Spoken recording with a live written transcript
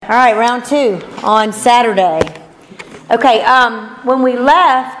All right, round 2 on Saturday. Okay, when we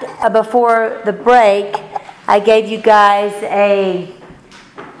left before the break, I gave you guys a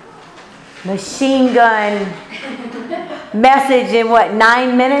machine gun message in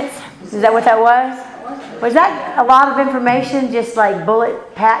 9 minutes? Is that what that was? Was that a lot of information? Just like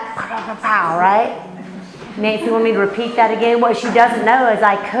bullet pat, pow, pow, right? Nancy wanted me to repeat that again. What she doesn't know is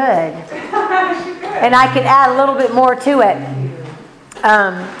I could. And I could add a little bit more to it.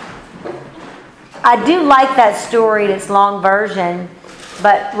 I do like that story in its long version,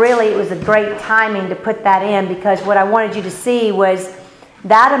 but really it was a great timing to put that in, because what I wanted you to see was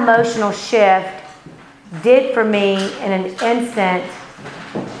that emotional shift did for me in an instant,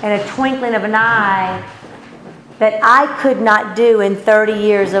 in a twinkling of an eye, that I could not do in 30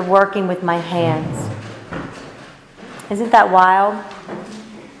 years of working with my hands. Isn't that wild?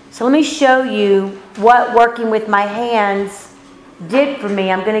 So let me show you what working with my hands did for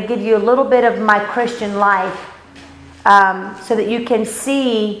me. I'm going to give you a little bit of my Christian life so that you can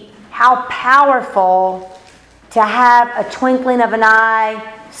see how powerful to have a twinkling of an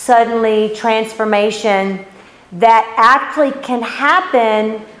eye, suddenly transformation that actually can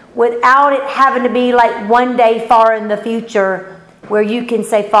happen without it having to be like one day far in the future, where you can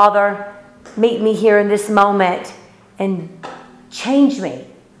say, Father, meet me here in this moment and change me,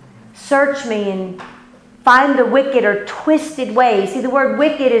 search me, and find the wicked or twisted ways. See, the word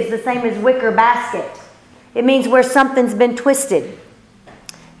wicked is the same as wicker basket. It means where something's been twisted.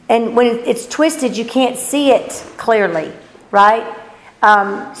 And when it's twisted, you can't see it clearly, right?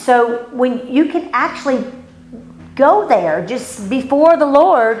 So when you can actually go there just before the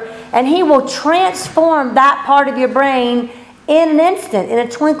Lord, and He will transform that part of your brain in an instant, in a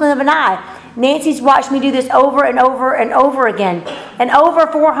twinkling of an eye. Nancy's watched me do this over and over and over again. And over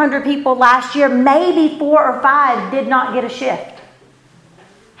 400 people last year, maybe 4 or 5 did not get a shift.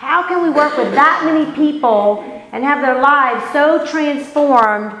 How can we work with that many people and have their lives so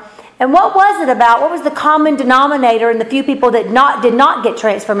transformed? And what was it about? What was the common denominator in the few people that did not get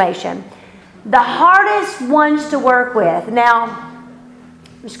transformation? The hardest ones to work with. Now,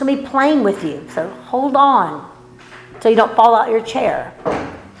 I'm just going to be playing with you, so hold on so you don't fall out your chair.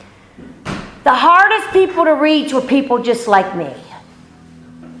 The hardest people to reach were people just like me.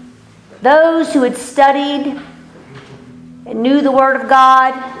 Those who had studied and knew the Word of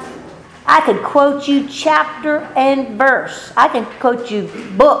God. I could quote you chapter and verse. I can quote you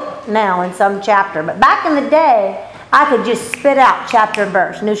book now in some chapter. But back in the day, I could just spit out chapter and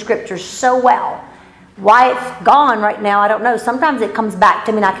verse. Knew Scriptures so well. Why it's gone right now, I don't know. Sometimes it comes back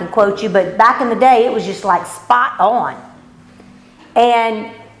to me and I can quote you. But back in the day, it was just like spot on.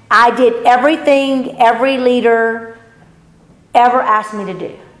 And I did everything every leader ever asked me to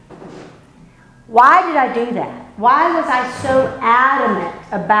do. Why did I do that? Why was I so adamant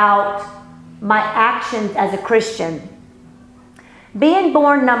about my actions as a Christian? Being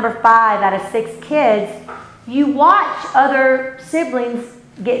born number 5 out of 6 kids, you watch other siblings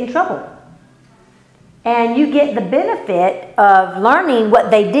get in trouble. And you get the benefit of learning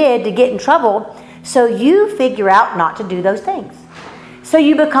what they did to get in trouble, so you figure out not to do those things. So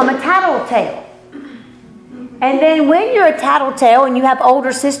you become a tattletale. And then when you're a tattletale and you have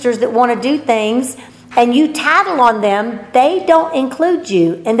older sisters that want to do things and you tattle on them, they don't include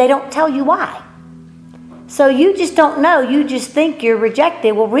you and they don't tell you why. So you just don't know. You just think you're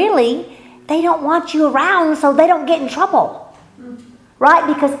rejected. Well, really, they don't want you around so they don't get in trouble. Right?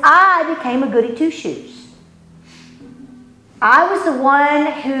 Because I became a goody two-shoes. I was the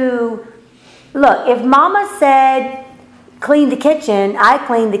one who, look, if Mama said, clean the kitchen, I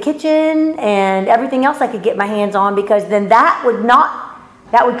cleaned the kitchen and everything else I could get my hands on, because then that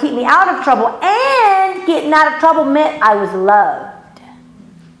would keep me out of trouble, and getting out of trouble meant I was loved.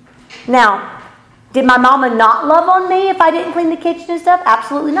 Now, did my mama not love on me if I didn't clean the kitchen and stuff?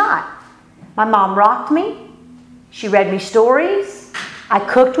 Absolutely not. My mom rocked me. She read me stories. I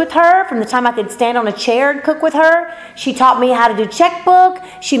cooked with her from the time I could stand on a chair and cook with her. She taught me how to do checkbook.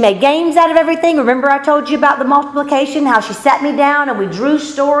 She made games out of everything. Remember I told you about the multiplication, how she sat me down and we drew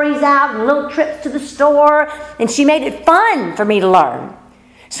stories out and little trips to the store, and she made it fun for me to learn.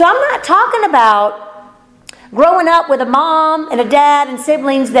 So I'm not talking about growing up with a mom and a dad and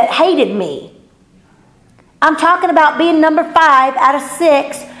siblings that hated me. I'm talking about being number 5 out of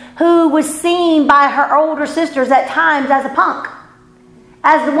 6 who was seen by her older sisters at times as a punk.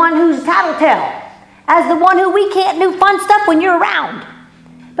 As the one who's a tattletale. As the one who we can't do fun stuff when you're around.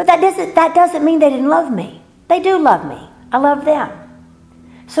 But that doesn't mean they didn't love me. They do love me. I love them.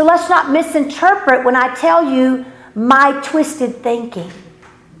 So let's not misinterpret when I tell you my twisted thinking.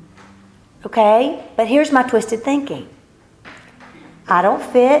 Okay? But here's my twisted thinking. I don't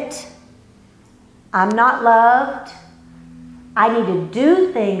fit. I'm not loved. I need to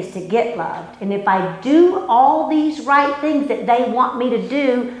do things to get loved. And if I do all these right things that they want me to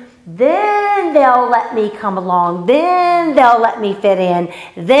do, then they'll let me come along. Then they'll let me fit in.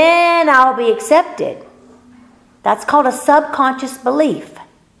 Then I'll be accepted. That's called a subconscious belief.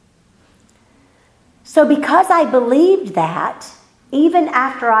 So because I believed that, even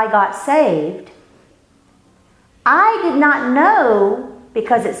after I got saved, I did not know,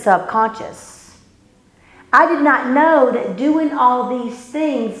 because it's subconscious, I did not know that doing all these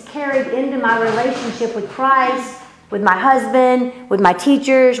things carried into my relationship with Christ, with my husband, with my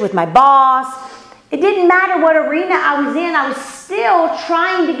teachers, with my boss. It didn't matter what arena I was in, I was still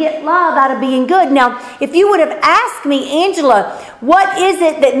trying to get love out of being good. Now, if you would have asked me, Angela, what is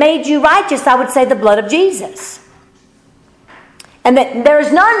it that made you righteous? I would say the blood of Jesus. And that there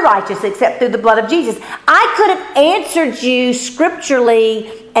is none righteous except through the blood of Jesus. I could have answered you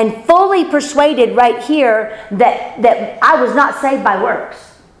scripturally and fully persuaded right here that I was not saved by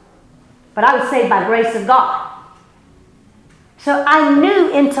works, but I was saved by grace of God. So I knew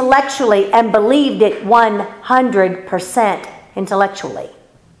intellectually and believed it 100% intellectually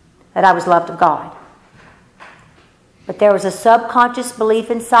that I was loved of God. But there was a subconscious belief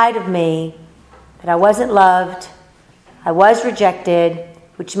inside of me that I wasn't loved, I was rejected,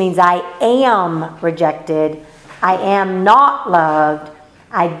 which means I am rejected, I am not loved,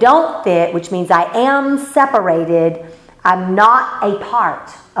 I don't fit, which means I am separated, I'm not a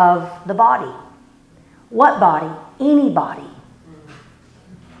part of the body. What body? Any body.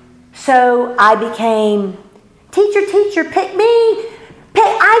 So I became, teacher, pick me.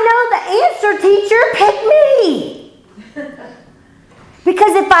 I know the answer, teacher, pick me.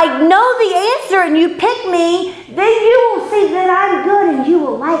 Because if I know the answer and you pick me, then you will see that I'm good and you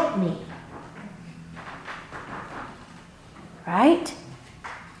will like me. Right?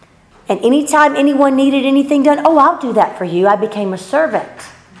 And anytime anyone needed anything done, oh, I'll do that for you. I became a servant.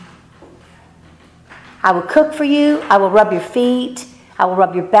 I will cook for you. I will rub your feet. I will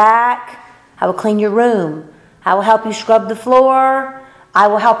rub your back. I will clean your room. I will help you scrub the floor. I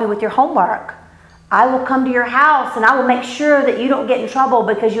will help you with your homework. I will come to your house and I will make sure that you don't get in trouble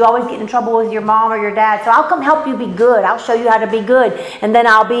because you always get in trouble with your mom or your dad. So I'll come help you be good. I'll show you how to be good. And then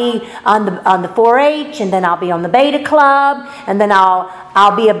I'll be on the 4-H, and then I'll be on the Beta Club, and then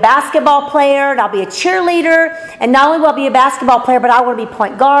I'll be a basketball player, and I'll be a cheerleader. And not only will I be a basketball player, but I want to be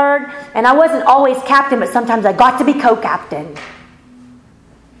point guard. And I wasn't always captain, but sometimes I got to be co-captain.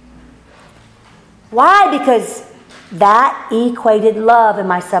 Why? Because that equated love in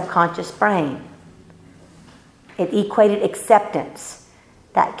my subconscious brain. It equated acceptance.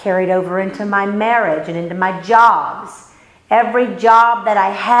 That carried over into my marriage and into my jobs. Every job that I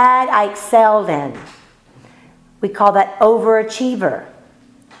had, I excelled in. We call that overachiever.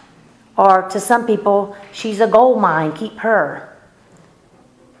 Or to some people, she's a gold mine, keep her.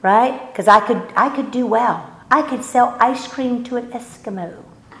 Right? Because I could do well. I could sell ice cream to an Eskimo.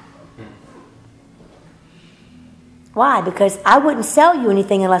 Why? Because I wouldn't sell you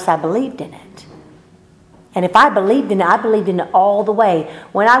anything unless I believed in it. And if I believed in it, I believed in it all the way.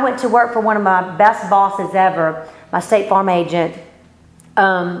 When I went to work for one of my best bosses ever, my State Farm agent,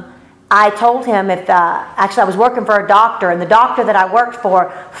 I told him actually I was working for a doctor, and the doctor that I worked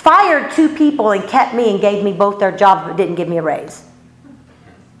for fired 2 people and kept me and gave me both their jobs but didn't give me a raise.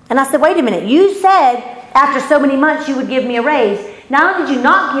 And I said, wait a minute, you said after so many months you would give me a raise. Not only did you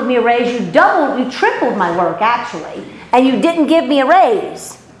not give me a raise, you tripled my work actually, and you didn't give me a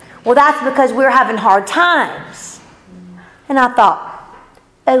raise. Well, that's because we're having hard times. And I thought,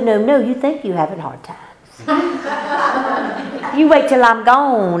 oh, no, you think you're having hard times. You wait till I'm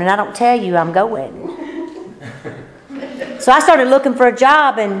gone and I don't tell you I'm going. So I started looking for a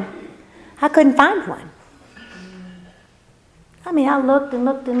job and I couldn't find one. I mean, I looked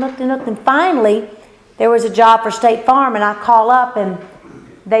and finally there was a job for State Farm, and I call up and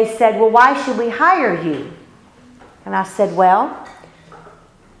they said, well, why should we hire you? And I said, well,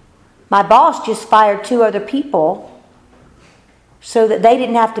 my boss just fired 2 other people so that they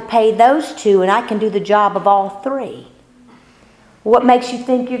didn't have to pay those 2, and I can do the job of all 3. What makes you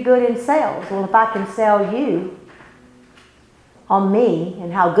think you're good in sales? Well, if I can sell you on me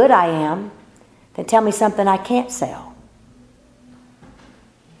and how good I am, then tell me something I can't sell.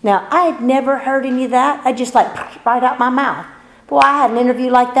 Now, I had never heard any of that. I just right out my mouth. Boy, I had an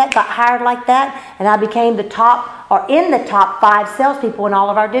interview like that, got hired like that, and I became in the top 5 salespeople in all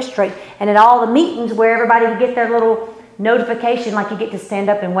of our district. And at all the meetings where everybody would get their little notification, like you get to stand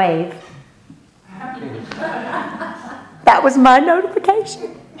up and wave. That was my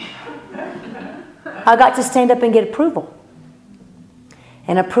notification. I got to stand up and get approval.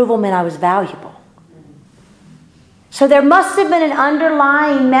 And approval meant I was valuable. So there must have been an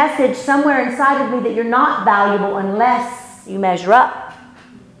underlying message somewhere inside of me that you're not valuable unless you measure up.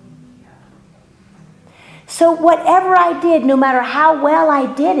 So whatever I did, no matter how well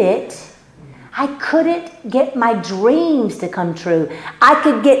I did it, I couldn't get my dreams to come true. I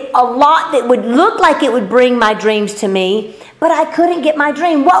could get a lot that would look like it would bring my dreams to me, but I couldn't get my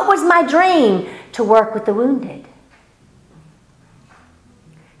dream. What was my dream? To work with the wounded.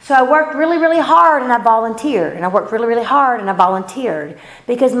 So I worked really, really hard and I volunteered. And I worked really, really hard and I volunteered.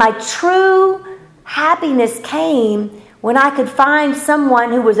 Because my true happiness came when I could find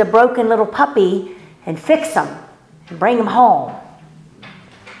someone who was a broken little puppy and fix them and bring them home.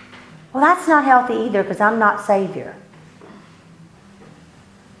 Well, that's not healthy either because I'm not Savior.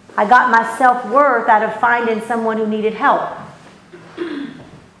 I got my self-worth out of finding someone who needed help.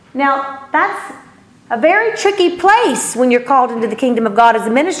 Now, that's a very tricky place when you're called into the kingdom of God as a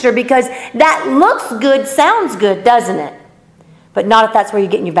minister because that looks good, sounds good, doesn't it? But not if that's where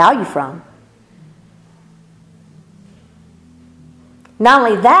you're getting your value from. Not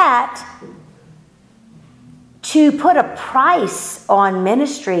only that, to put a price on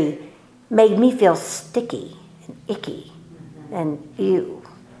ministry made me feel sticky and icky and ew.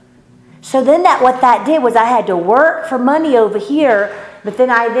 So then what that did was I had to work for money over here, but then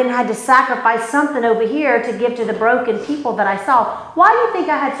I had to sacrifice something over here to give to the broken people that I saw. Why do you think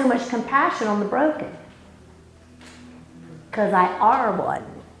I had so much compassion on the broken? Because I are one.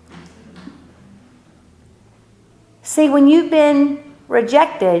 See, when you've been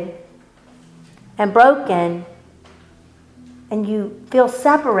rejected and broken, and you feel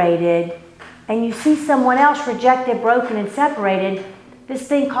separated, and you see someone else rejected, broken, and separated, this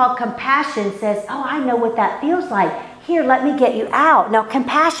thing called compassion says, oh, I know what that feels like. Here, let me get you out. Now,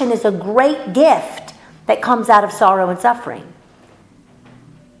 compassion is a great gift that comes out of sorrow and suffering.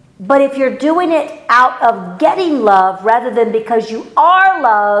 But if you're doing it out of getting love rather than because you are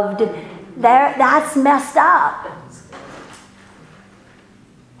loved, that's messed up.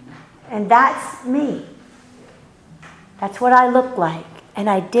 And that's me. That's what I look like, and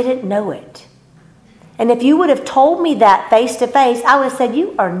I didn't know it. And if you would have told me that face to face, I would have said,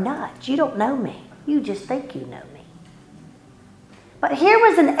 you are nuts. You don't know me. You just think you know me. But here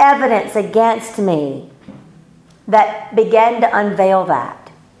was an evidence against me that began to unveil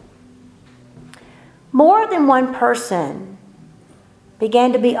that. More than one person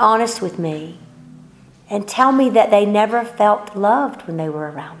began to be honest with me and tell me that they never felt loved when they were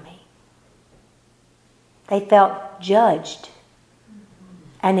around me. They felt judged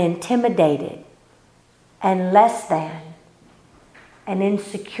and intimidated and less than and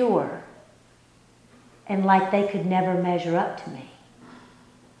insecure and like they could never measure up to me.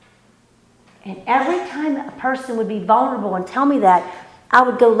 And every time a person would be vulnerable and tell me that, I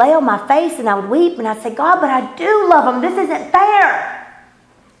would go lay on my face and I would weep and I'd say, God, but I do love them. This isn't fair.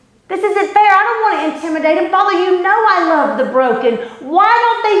 This isn't fair. I don't want to intimidate them. Father, you know I love the broken. Why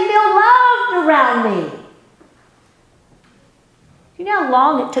don't they feel loved around me? You know how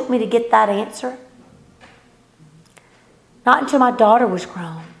long it took me to get that answer? Not until my daughter was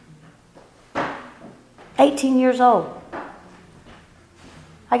grown. 18 years old.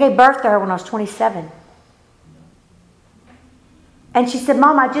 I gave birth to her when I was 27. And she said,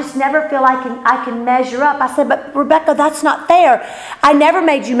 Mom, I just never feel I can measure up. I said, but Rebecca, that's not fair. I never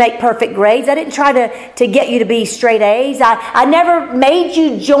made you make perfect grades. I didn't try to get you to be straight A's. I never made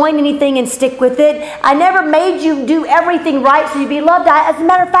you join anything and stick with it. I never made you do everything right so you'd be loved. As a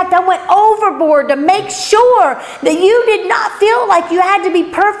matter of fact, I went overboard to make sure that you did not feel like you had to be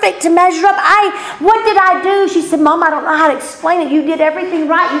perfect to measure up. What did I do? She said, Mom, I don't know how to explain it. You did everything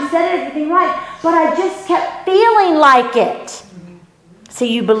right. You said everything right. But I just kept feeling like it.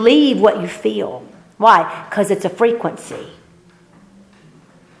 See, you believe what you feel. Why? Because it's a frequency.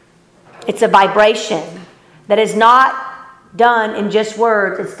 It's a vibration that is not done in just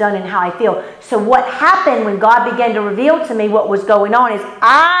words. It's done in how I feel. So what happened when God began to reveal to me what was going on is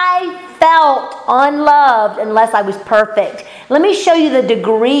I felt unloved unless I was perfect. Let me show you the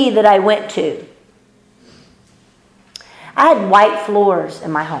degree that I went to. I had white floors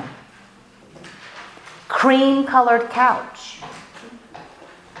in my home. Cream-colored couch.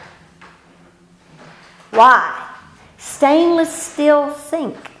 Why? Stainless steel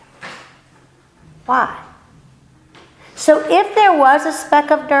sink. Why? So if there was a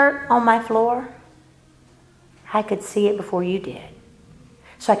speck of dirt on my floor, I could see it before you did.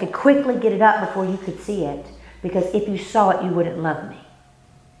 So I could quickly get it up before you could see it, because if you saw it, you wouldn't love me.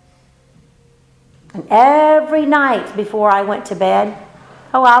 And every night before I went to bed,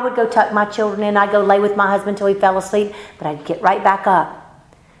 I would go tuck my children in. I'd go lay with my husband till he fell asleep, but I'd get right back up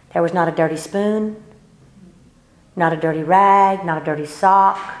There was not a dirty spoon, not a dirty rag, not a dirty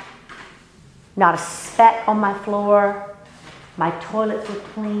sock, not a speck on my floor. My toilets were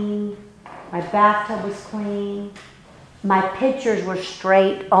clean. My bathtub was clean. My pictures were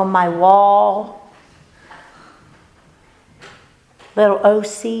straight on my wall. Little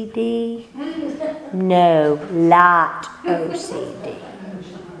OCD? No, lot OCD.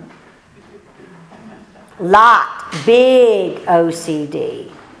 Lot, big OCD.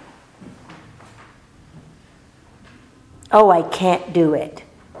 Oh, I can't do it.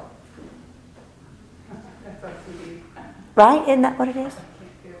 Right? Isn't that what it is?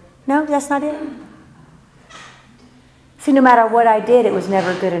 No, that's not it? See, no matter what I did, it was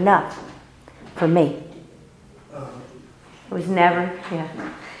never good enough for me. It was never, yeah.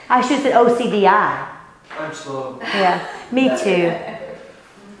 I should have said OCDI. I'm slow. Yeah, me too.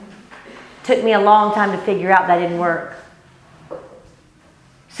 Took me a long time to figure out that didn't work.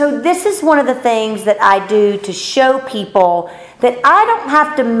 So this is one of the things that I do to show people that I don't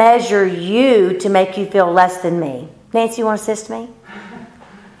have to measure you to make you feel less than me. Nancy, you want to assist me?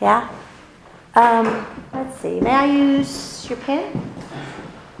 Yeah? Let's see. May I use your pen?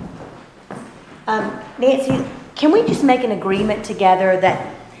 Nancy, can we just make an agreement together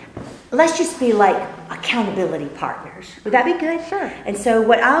that let's just be like accountability partners? Would that be good? Sure. And so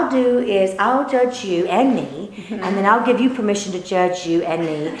what I'll do is I'll judge you and me, and then I'll give you permission to judge you and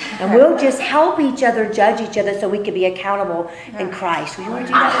me, and we'll just help each other judge each other so we can be accountable in Christ. Will you want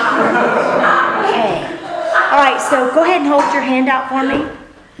to do that? Okay. All right, so go ahead and hold your hand out for me.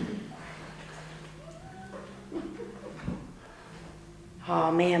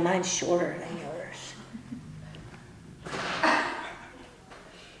 Oh man, mine's shorter than yours.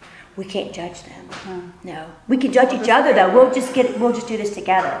 We can't judge them. No. We can judge each other though. We'll just do this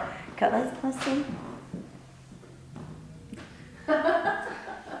together. Okay, let's see. Man.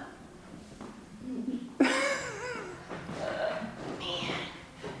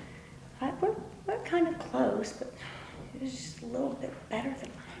 We're kind of close, but it's just a little bit better than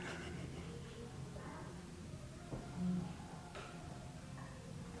mine.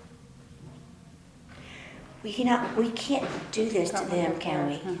 We can't do this to them, can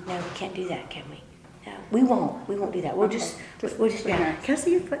we? No, we can't do that, can we? No, we won't do that. We'll just yeah. Can I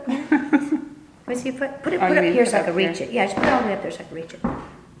see your foot? Can I see your foot? Put it up here so I can reach it. Yeah, just put it all the way up there so I can reach it. Oh,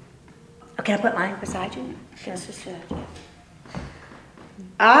 can I put mine beside you? Sure.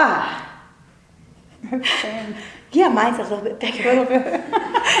 Ah. Yeah, mine's a little bit bigger. A little bit.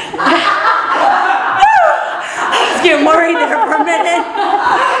 I was getting worried there for a minute.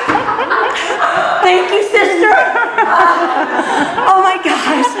 Thank you, sister. Oh my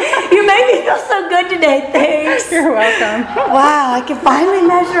gosh. You made me feel so good today. Thanks. You're welcome. Wow, I can finally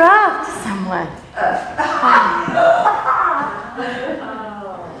measure up to someone.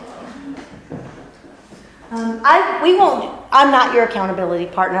 I'm not your accountability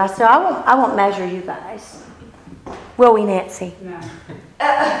partner, so I won't measure you guys. Will we, Nancy? No.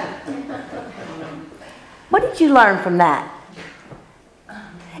 What did you learn from that?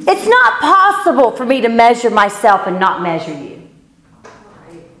 It's not possible for me to measure myself and not measure you.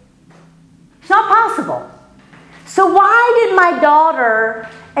 It's not possible. So why did my daughter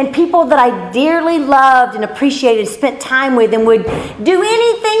and people that I dearly loved and appreciated and spent time with and would do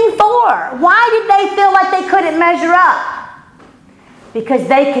anything for, why did they feel like they couldn't measure up? Because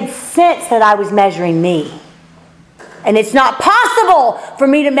they could sense that I was measuring me. And it's not possible for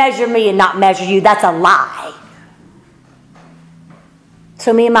me to measure me and not measure you. That's a lie.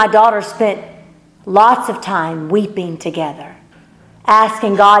 So me and my daughter spent lots of time weeping together,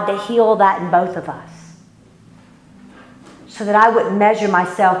 asking God to heal that in both of us. So that I wouldn't measure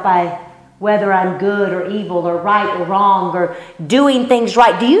myself by whether I'm good or evil or right or wrong or doing things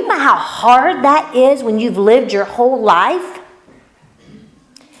right. Do you know how hard that is when you've lived your whole life?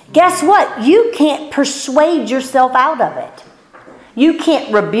 Guess what? You can't persuade yourself out of it. You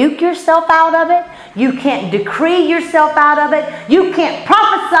can't rebuke yourself out of it. You can't decree yourself out of it. You can't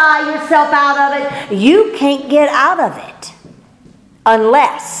prophesy yourself out of it. You can't get out of it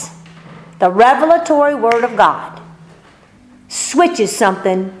unless the revelatory Word of God switches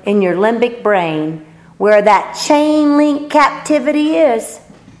something in your limbic brain where that chain link captivity is.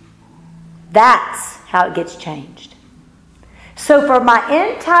 That's how it gets changed. So for my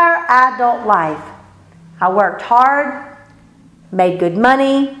entire adult life, I worked hard, made good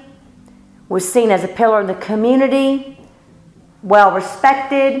money, was seen as a pillar in the community, well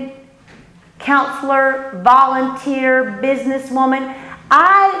respected, counselor, volunteer, businesswoman.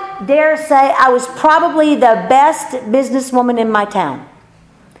 I dare say I was probably the best businesswoman in my town.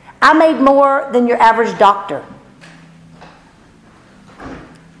 I made more than your average doctor.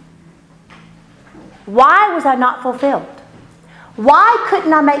 Why was I not fulfilled? Why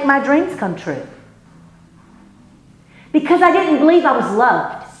couldn't I make my dreams come true? Because I didn't believe I was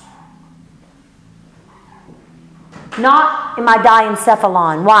loved. Not in my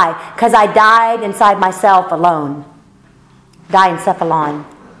diencephalon. Why? Because I died inside myself alone. Diencephalon.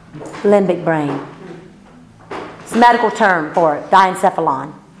 Limbic brain. It's a medical term for it.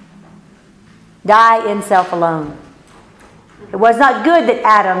 Diencephalon. Die in self alone. It was not good that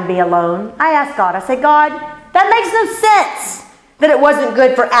Adam be alone. I asked God. I said, God, that makes no sense that it wasn't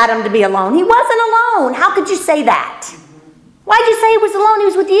good for Adam to be alone. He wasn't alone. How could you say that? Why'd you say he was alone? He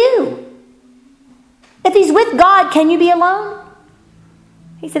was with you. If he's with God, can you be alone?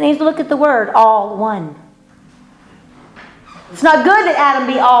 He said, you need to look at the word, all one. It's not good that Adam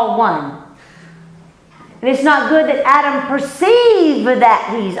be all one. And it's not good that Adam perceive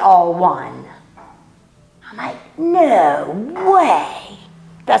that he's all one. I'm like, no way.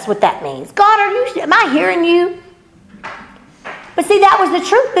 That's what that means. God, am I hearing you? But see, that was the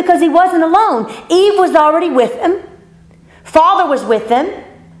truth because he wasn't alone. Eve was already with him. Father was with him.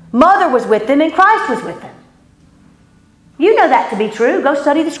 Mother was with him. And Christ was with him. You know that to be true. Go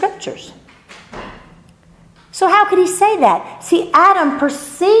study the scriptures. So how could he say that? See, Adam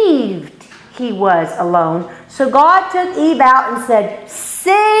perceived he was alone. So God took Eve out and said,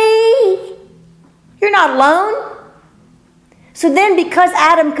 see, you're not alone. So then because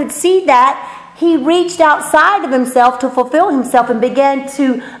Adam could see that, he reached outside of himself to fulfill himself and began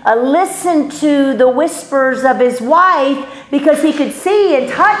to listen to the whispers of his wife because he could see and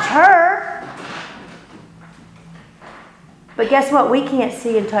touch her. But guess what? We can't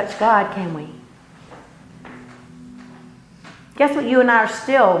see and touch God, can we? Guess what you and I are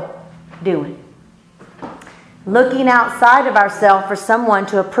still doing? Looking outside of ourselves for someone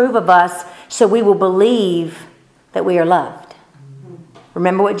to approve of us so we will believe that we are loved.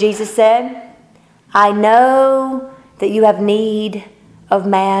 Remember what Jesus said? I know that you have need of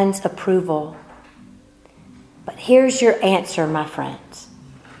man's approval. But here's your answer, my friends.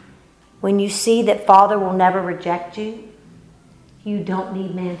 When you see that Father will never reject you, you don't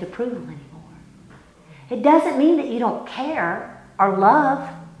need man's approval anymore. It doesn't mean that you don't care or love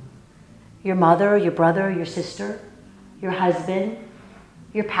your mother, your brother, your sister, your husband,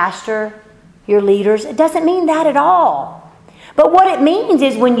 your pastor, your leaders. It doesn't mean that at all. But what it means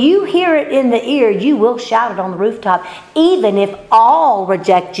is when you hear it in the ear, you will shout it on the rooftop, even if all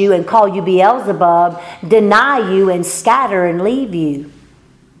reject you and call you Beelzebub, deny you and scatter and leave you.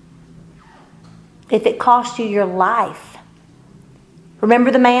 If it costs you your life.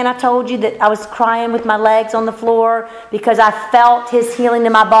 Remember the man I told you that I was crying with my legs on the floor because I felt his healing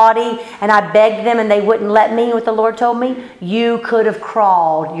in my body and I begged them and they wouldn't let me, what the Lord told me? You could have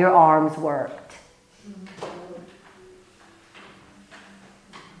crawled, your arms worked.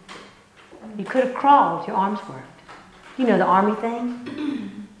 You could have crawled, your arms worked. You know the army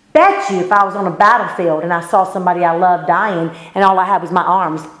thing? Bet you if I was on a battlefield and I saw somebody I loved dying and all I had was my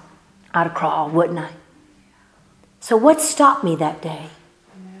arms, I'd have crawled, wouldn't I? So what stopped me that day?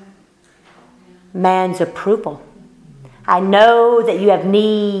 Man's approval. I know that you have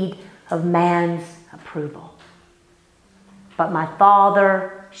need of man's approval. But my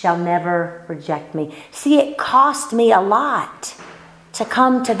Father shall never reject me. See, it cost me a lot to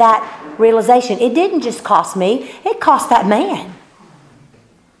come to that realization. It didn't just cost me, it cost that man.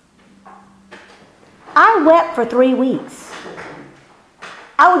 I wept for 3 weeks.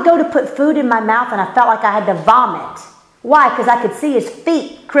 I would go to put food in my mouth and I felt like I had to vomit. Why? Because I could see his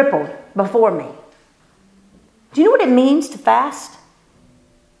feet crippled before me. Do you know what it means to fast?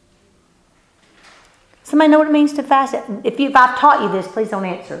 Somebody know what it means to fast? If I've taught you this, please don't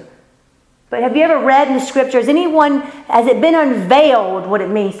answer. But have you ever read in the scriptures, has it been unveiled what it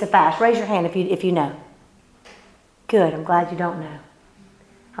means to fast? Raise your hand if you know. Good, I'm glad you don't know.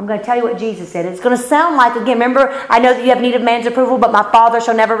 I'm going to tell you what Jesus said. It's going to sound like, again, remember, I know that you have need of man's approval, but my Father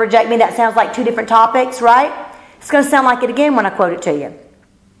shall never reject me. That sounds like 2 different topics, right? It's going to sound like it again when I quote it to you.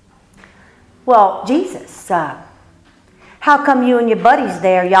 Well, Jesus, how come you and your buddies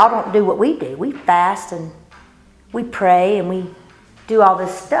there, y'all don't do what we do? We fast and we pray and we do all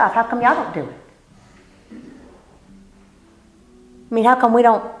this stuff. How come y'all don't do it? I mean, how come we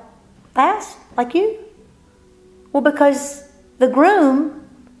don't fast like you? Well, because the groom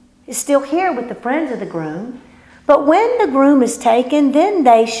is still here with the friends of the groom. But when the groom is taken, then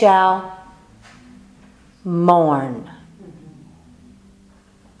they shall mourn.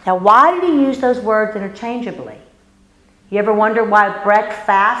 Now, why did he use those words interchangeably? You ever wonder why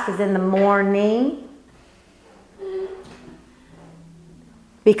breakfast is in the morning?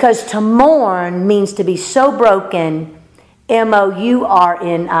 Because to mourn means to be so broken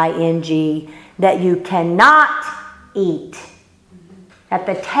mourning, that you cannot eat. That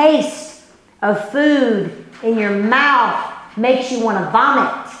the taste of food in your mouth makes you want to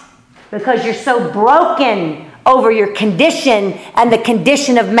vomit because you're so broken over your condition and the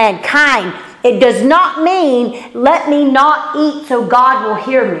condition of mankind. It does not mean, let me not eat so God will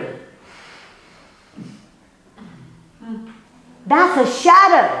hear me. That's a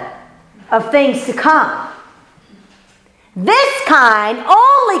shadow of things to come. This kind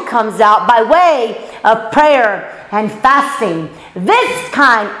only comes out by way of prayer and fasting. This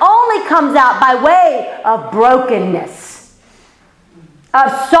kind only comes out by way of brokenness, of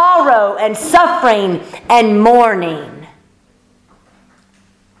sorrow and suffering and mourning.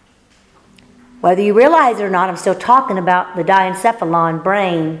 Whether you realize it or not, I'm still talking about the diencephalon,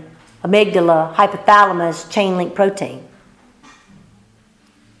 brain, amygdala, hypothalamus, chain link protein.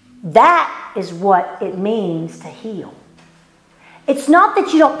 That is what it means to heal. It's not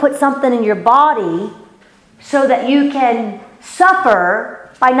that you don't put something in your body so that you can suffer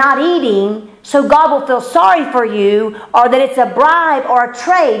by not eating so God will feel sorry for you, or that it's a bribe or a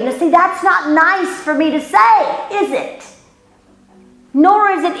trade. Now see, that's not nice for me to say, is it?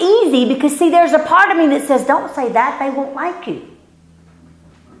 Nor is it easy, because see, there's a part of me that says, don't say that, they won't like you.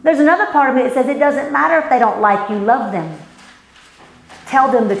 There's another part of me that says, it doesn't matter if they don't like you, love them.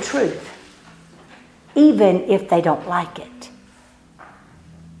 Tell them the truth, even if they don't like it.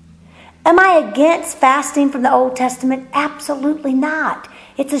 Am I against fasting from the Old Testament? Absolutely not.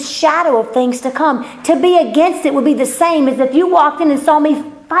 It's a shadow of things to come. To be against it would be the same as if you walked in and saw me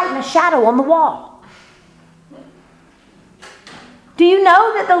fighting a shadow on the wall. Do you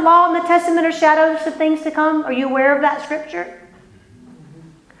know that the law and the testament are shadows of things to come? Are you aware of that scripture?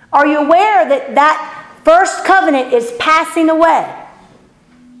 Are you aware that that first covenant is passing away?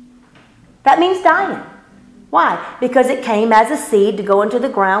 That means dying. Why? Because it came as a seed to go into the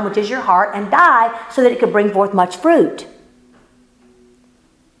ground, which is your heart, and die so that it could bring forth much fruit.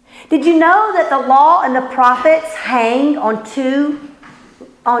 Did you know that the law and the prophets hang on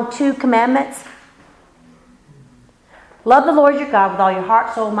two commandments? Love the Lord your God with all your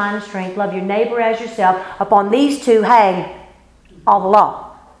heart, soul, mind, and strength. Love your neighbor as yourself. Upon these two hang all the law.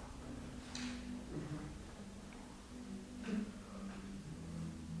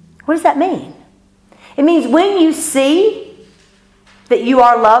 What does that mean? It means when you see that you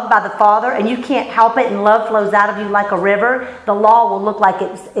are loved by the Father and you can't help it and love flows out of you like a river, the law will look like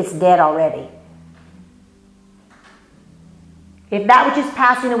it's dead already. If that which is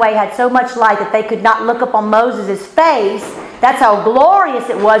passing away had so much light that they could not look upon Moses' face, that's how glorious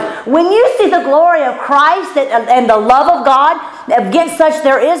it was. When you see the glory of Christ and the love of God, against such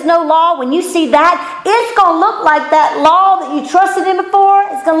there is no law, when you see that, it's going to look like that law that you trusted Him before.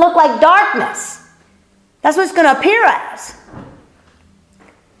 It's going to look like darkness. That's what it's going to appear as.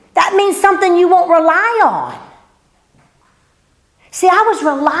 That means something you won't rely on. See, I was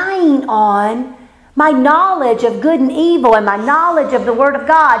relying on my knowledge of good and evil, and my knowledge of the Word of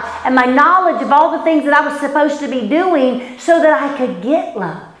God, and my knowledge of all the things that I was supposed to be doing so that I could get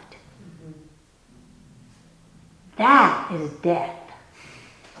loved. That is death.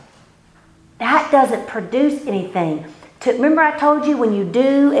 That doesn't produce anything. Remember I told you when you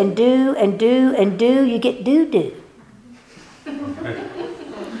do and do and do and do, you get doo-doo.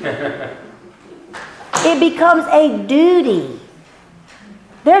 It becomes a duty.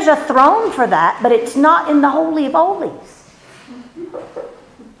 There's a throne for that, but it's not in the Holy of Holies.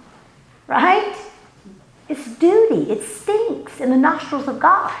 Right? It's duty. It stinks in the nostrils of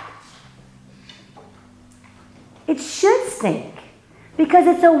God. It should stink because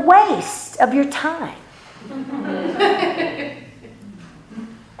it's a waste of your time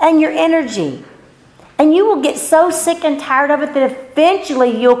and your energy. And you will get so sick and tired of it that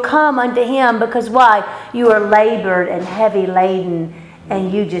eventually you'll come unto Him because why? You are labored and heavy laden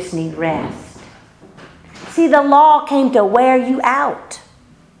and you just need rest. See, the law came to wear you out.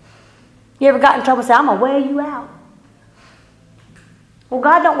 You ever got in trouble and say, I'm going to wear you out? Well,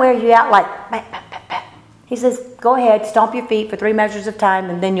 God don't wear you out like, bah, bah, bah, bah. He says, go ahead, stomp your feet for 3 measures of time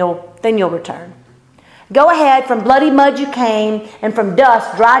and then you'll return. Go ahead, from bloody mud you came, and from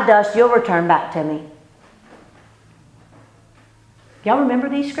dust, dry dust, you'll return back to me. Y'all remember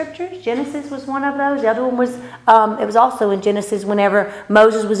these scriptures? Genesis was one of those. The other one was, it was also in Genesis whenever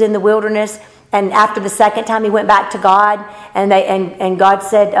Moses was in the wilderness, and after the second time he went back to God, and God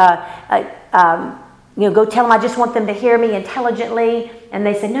said, go tell them I just want them to hear me intelligently. And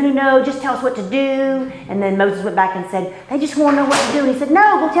they said, no, just tell us what to do. And then Moses went back and said, they just want to know what to do. And he said,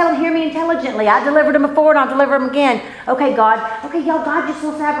 no, go tell them, hear me intelligently. I delivered them before and I'll deliver them again. Okay, God. Okay, y'all, God just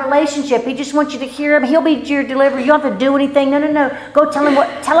wants to have a relationship. He just wants you to hear him. He'll be your deliverer. You don't have to do anything. No. Go tell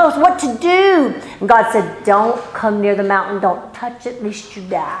us what to do. And God said, don't come near the mountain. Don't touch it, lest you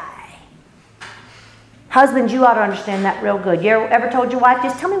die. Husbands, you ought to understand that real good. You ever told your wife,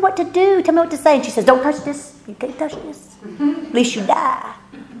 just tell me what to do, tell me what to say? And she says, don't touch this. You can't touch this. At least you die.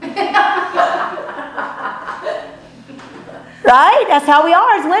 Right? That's how we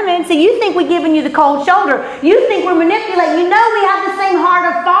are as women. See, you think we're giving you the cold shoulder. You think we're manipulating. You know we have the same heart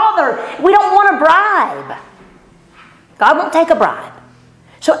of Father. We don't want a bribe. God won't take a bribe.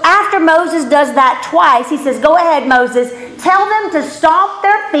 So after Moses does that twice, he says, go ahead, Moses. Tell them to stomp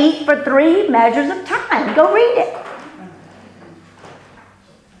their feet for 3 measures of time. Go read it.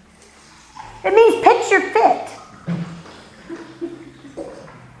 It means picture fit.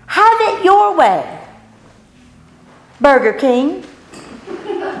 Have it your way. Burger King.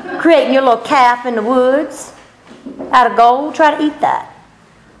 Creating your little calf in the woods out of gold. Try to eat that.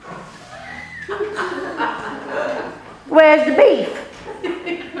 Where's the beef?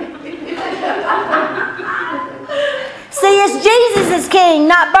 See, it's Jesus is king,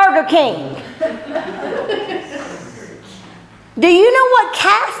 not Burger King. Do you know what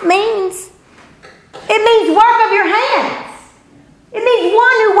calf means? It means work of your hands. It means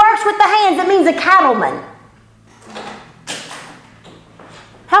one who works with the hands. It means a cattleman.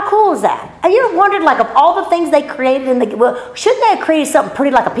 How cool is that? Have you ever wondered, like, of all the things they created shouldn't they have created something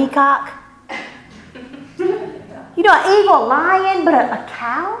pretty like a peacock? You know, an eagle, a lion, but a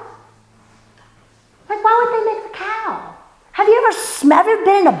cow? Like, why would they make a cow? Have you ever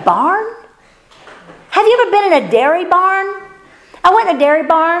been in a barn? Have you ever been in a dairy barn? I went in a dairy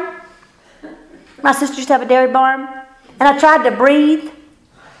barn. My sister used to have a dairy barn. And I tried to breathe.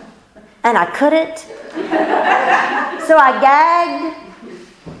 And I couldn't. So I gagged.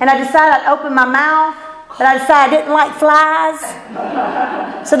 And I decided I'd open my mouth. But I decided I didn't like flies.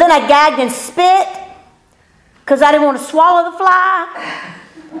 So then I gagged and spit. Because I didn't want to swallow the fly.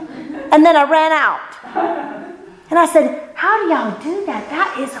 And then I ran out. And I said, how do y'all do that?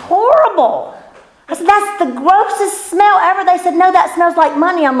 That is horrible. I said, that's the grossest smell ever. They said, no, that smells like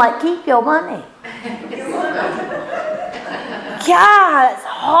money. I'm like, keep your money. God, it's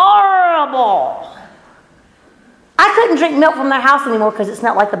horrible. I couldn't drink milk from their house anymore because it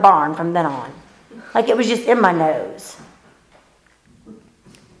smelled like the barn from then on. Like it was just in my nose.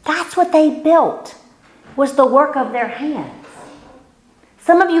 That's what they built, was the work of their hands.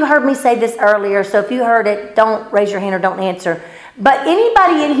 Some of you heard me say this earlier, so if you heard it, don't raise your hand or don't answer. But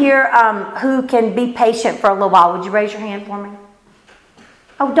anybody in here who can be patient for a little while, would you raise your hand for me?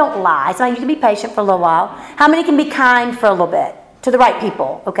 Oh, don't lie. So you can be patient for a little while. How many can be kind for a little bit? To the right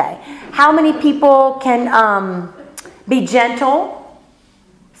people. Okay. How many people can be gentle?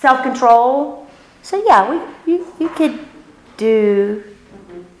 Self-control? So yeah, you could do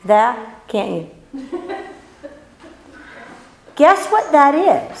that, can't you? Guess what that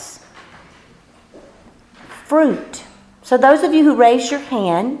is? Fruit. So those of you who raise your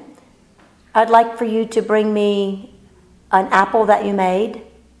hand, I'd like for you to bring me an apple that you made,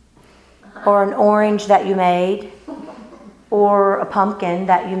 or an orange that you made, or a pumpkin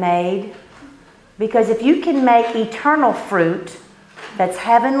that you made. Because if you can make eternal fruit that's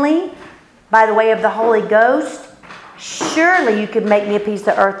heavenly by the way of the Holy Ghost, surely you could make me a piece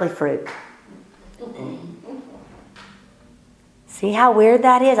of earthly fruit. See how weird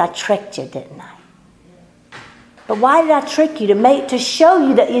that is? I tricked you, didn't I? But why did I trick you? To show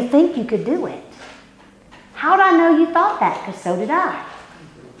you that you think you could do it. How did I know you thought that? Because so did I.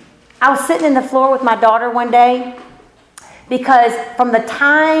 I was sitting in the floor with my daughter one day because from the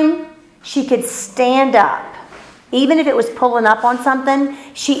time she could stand up, even if it was pulling up on something,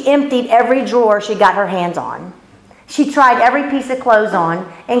 she emptied every drawer she got her hands on. She tried every piece of clothes on,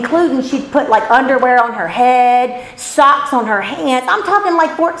 including she'd put like underwear on her head, socks on her hands. I'm talking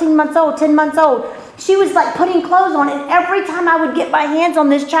like 14 months old, 10 months old. She was like putting clothes on, and every time I would get my hands on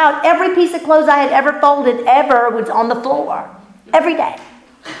this child, every piece of clothes I had ever folded was on the floor. Every day.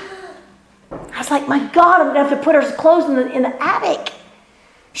 I was like, my God, I'm going to have to put her clothes in the attic.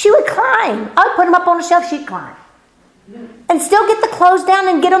 She would climb. I would put them up on the shelf, she'd climb. And still get the clothes down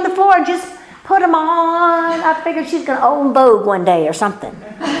and get on the floor and just put them on. I figured she's going to own Vogue one day or something.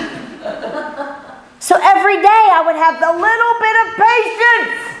 So every day I would have a little bit of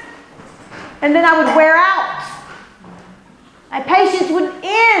patience. And then I would wear out. My patience would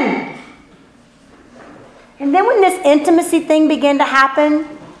end. And then when this intimacy thing began to happen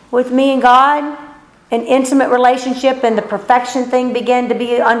with me and God, an intimate relationship and the perfection thing began to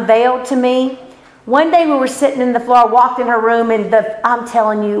be unveiled to me. One day we were sitting in the floor, I walked in her room, and I'm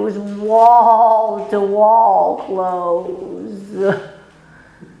telling you, it was wall-to-wall clothes.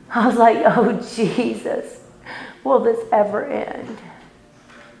 I was like, oh, Jesus, will this ever end?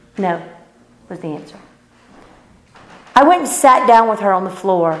 No, was the answer. I went and sat down with her on the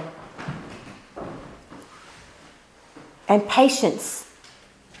floor. And patience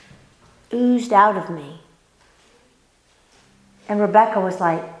oozed out of me. And Rebecca was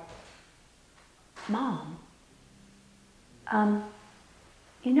like, Mom,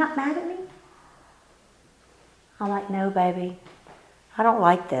 you not mad at me? I'm like, no, baby. I don't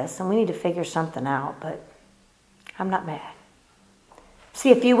like this, and we need to figure something out, but I'm not mad.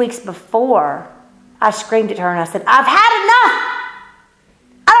 See, a few weeks before, I screamed at her and I said, I've had enough!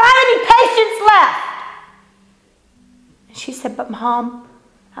 I don't have any patience left! And she said, but Mom,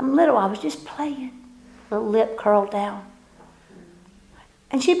 I'm little, I was just playing. Her lip curled down.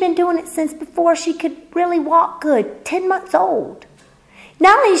 And she'd been doing it since before she could really walk good, 10 months old.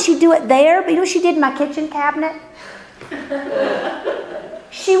 Not only did she do it there, but you know what she did in my kitchen cabinet?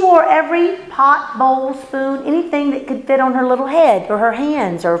 She wore every pot, bowl, spoon, anything that could fit on her little head or her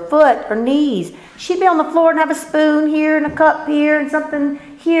hands or foot or knees. She'd be on the floor and have a spoon here and a cup here and something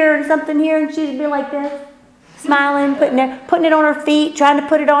here and something here, and she'd be like this, smiling, putting it on her feet, trying to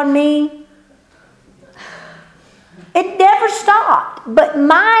put it on me. It never stopped. But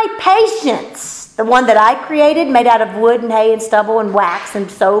my patience, the one that I created, made out of wood and hay and stubble and wax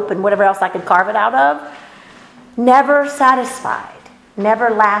and soap and whatever else I could carve it out of, never satisfied,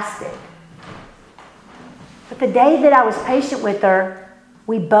 never lasted. But the day that I was patient with her,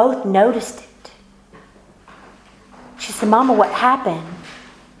 we both noticed it. She said, Mama, what happened?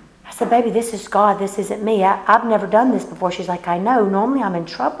 I said, baby, this is God. This isn't me. I've never done this before. She's like, I know. Normally I'm in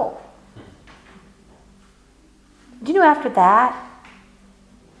trouble. Do you know after that,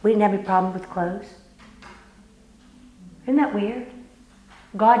 we didn't have any problem with clothes? Isn't that weird?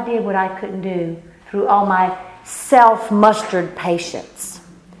 God did what I couldn't do through all my self-mustard patience.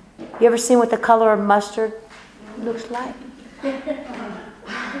 You ever seen what the color of mustard looks like?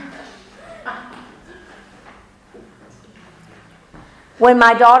 When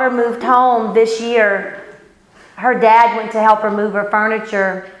my daughter moved home this year, her dad went to help her move her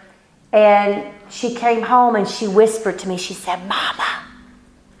furniture, and she came home and she whispered to me, she said, Mama,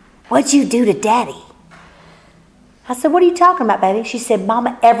 what'd you do to Daddy? I said, what are you talking about, baby? She said,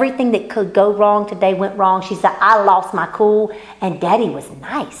 Mama, everything that could go wrong today went wrong. She said, I lost my cool and Daddy was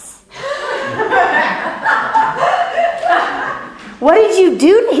nice. What did you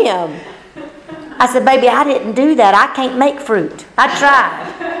do to him? I said, baby, I didn't do that. I can't make fruit. I tried.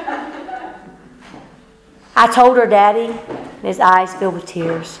 I told her Daddy, and his eyes filled with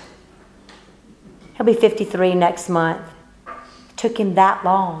tears. He'll be 53 next month. It took him that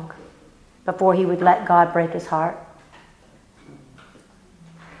long before he would let God break his heart.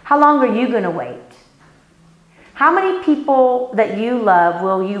 How long are you going to wait? How many people that you love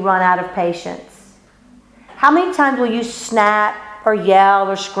will you run out of patience? How many times will you snap or yell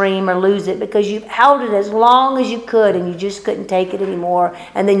or scream or lose it because you've held it as long as you could and you just couldn't take it anymore,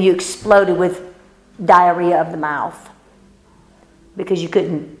 and then you exploded with diarrhea of the mouth because you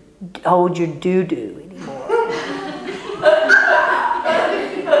couldn't hold your doo-doo anymore?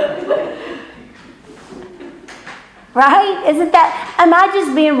 Right? Isn't that, am I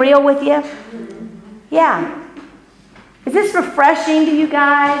just being real with you? Yeah. Is this refreshing to you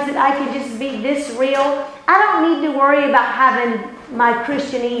guys that I could just be this real? I don't need to worry about having my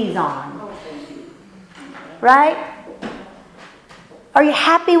Christianese on. Right? Are you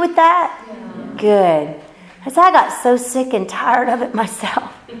happy with that? Good. Because I got so sick and tired of it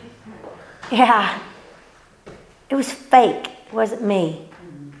myself. Yeah. It was fake. It wasn't me.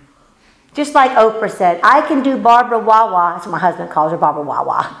 Just like Oprah said, I can do Barbara Wawa. That's what my husband calls her, Barbara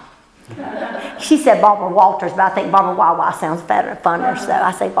Wawa. She said Barbara Walters, but I think Barbara Wawa sounds better and funner, so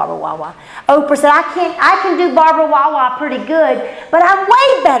I say Barbara Wawa. Oprah said, I can do Barbara Wawa pretty good, but I'm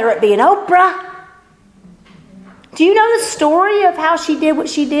way better at being Oprah. Do you know the story of how she did what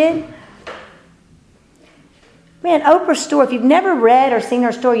she did? Man, Oprah's story, if you've never read or seen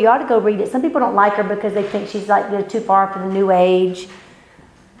her story, you ought to go read it. Some people don't like her because they think she's like too far for the new age.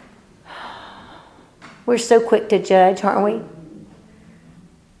 We're so quick to judge, aren't we?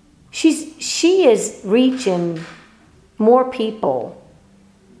 She is reaching more people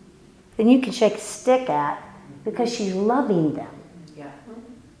than you can shake a stick at because she's loving them. Yeah.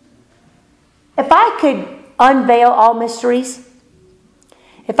 If I could unveil all mysteries,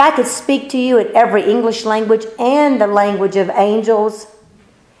 if I could speak to you in every English language and the language of angels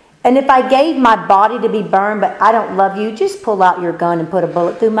And if I gave my body to be burned, but I don't love you, just pull out your gun and put a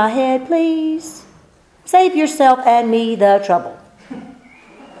bullet through my head, please. Save yourself and me the trouble.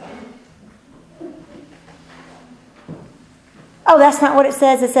 Oh, that's not what it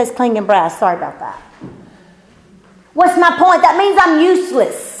says. It says clinging brass. Sorry about that. What's my point? That means I'm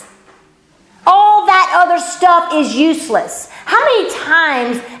useless. All that other stuff is useless. How many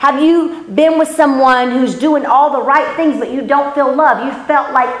times have you been with someone who's doing all the right things, but you don't feel love? You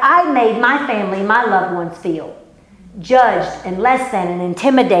felt like I made my family, my loved ones feel judged and less than and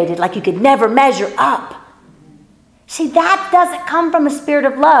intimidated, like you could never measure up. See, that doesn't come from a spirit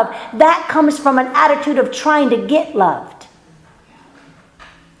of love. That comes from an attitude of trying to get loved.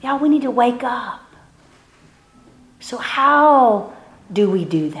 Y'all, we need to wake up. So how do we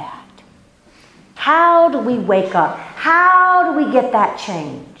do that? How do we wake up? How do we get that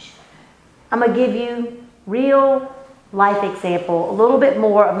change? I'm going to give you real life example, a little bit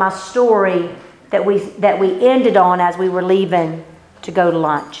more of my story that we ended on as we were leaving to go to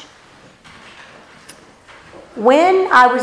lunch. When I was